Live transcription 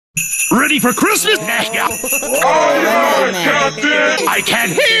Ready for Christmas? I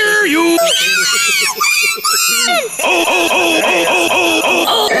can't hear you!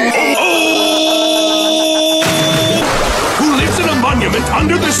 Who lives in a monument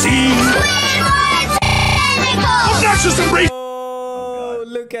under the sea? Obnoxious and racist! Oh,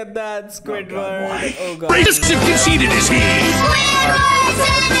 look at that, Squidward! Oh god. Racist and conceited is he!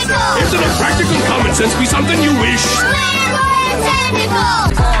 Isn't a practical common sense be something you wish?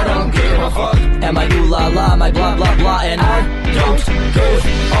 I don't give a fuck. And my ooh la la, my blah blah blah, and I don't give a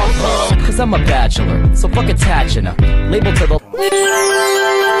fuck. Cause I'm a bachelor, so fuck attaching a label to the.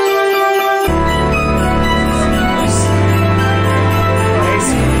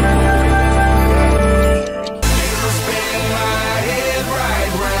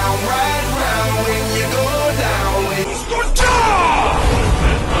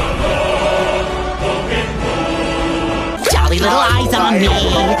 Little eyes on me.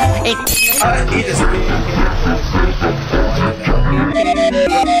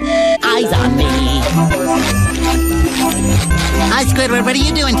 Eyes on me. Hi, Squidward. What are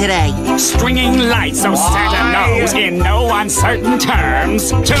you doing today? Stringing lights so Santa knows in no uncertain terms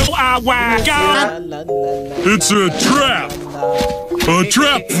to our wagon. It's a trap. A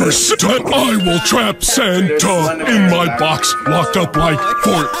trap for Santa. I will trap Santa in my box, locked up like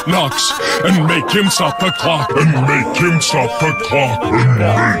Fort Knox, and make him stop the clock, and make him stop the clock, and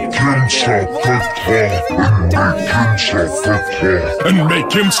make him stop the clock, and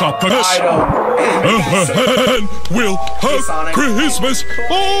make him stop the clock, and we'll have Christmas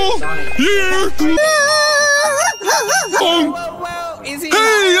all year long.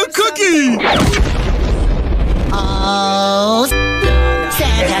 Hey, a cookie! Oh,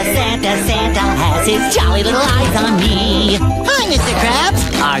 Santa has his jolly little eyes on me. Hi, Mr. Krabs.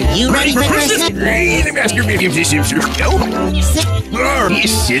 Are you ready for Christmas?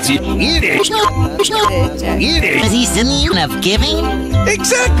 Is he symbol of giving?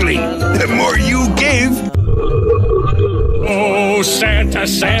 Exactly. The more you give. Oh, Santa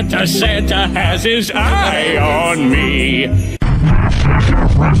has his eye on me.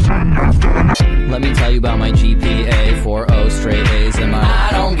 Let me tell you about my GPA, 4.0 straight A's and my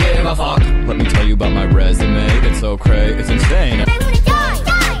I don't give a fuck. Let me tell you about my resume, it's so cray, it's insane.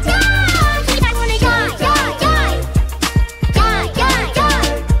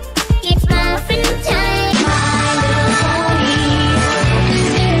 It's muffin time.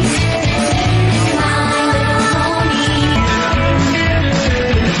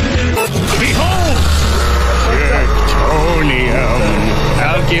 Behold! Plutonium.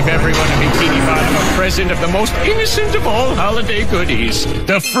 I'll give everyone a bikini bottom a present of the most innocent of all holiday goodies.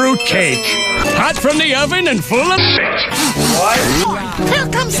 The fruitcake. Hot from the oven and full of shit. What? Here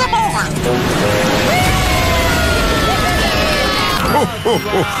comes some more.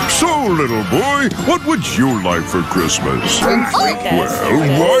 So, little boy, what would you like for Christmas? Well,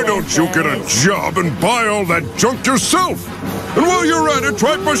 why don't you get a job and buy all that junk yourself? And while you're at it,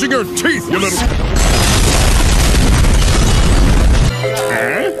 try brushing your teeth, you little...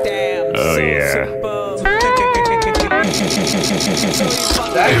 Damn, Oh, yeah.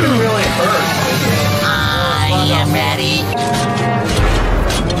 That could really hurt. I am ready.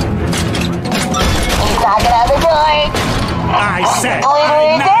 He's knocking on the door. I said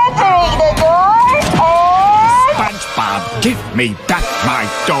We're entering the door, and... SpongeBob, give me back my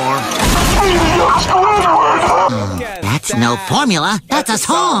door. That's no formula. That's a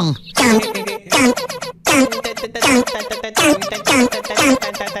song.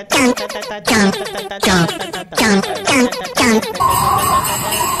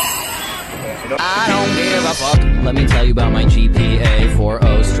 I don't give a fuck. Let me tell you about my GPA,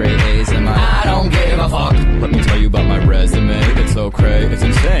 4.0 straight A's and my I don't give a fuck. Let me tell you about my resume, it's so cray, it's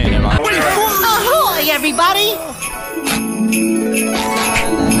insane and my Ahoy, everybody!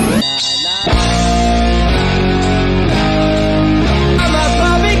 I'm a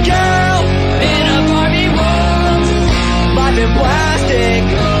Barbie girl in a Barbie world. Life in plastic,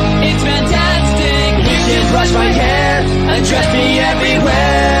 it's fantastic. You can brush my hair and dress me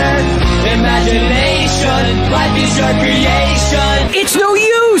everywhere. Imagination, life is your creation. It's no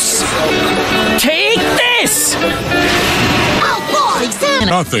use! Take this! Oh boy, Santa!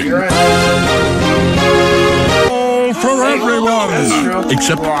 Nothing. All for everyone.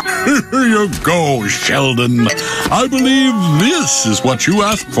 Except, here you go, Sheldon. I believe this is what you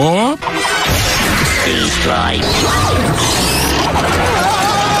asked for. Please try.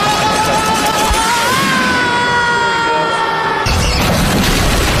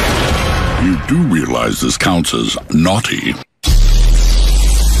 You do realize this counts as naughty.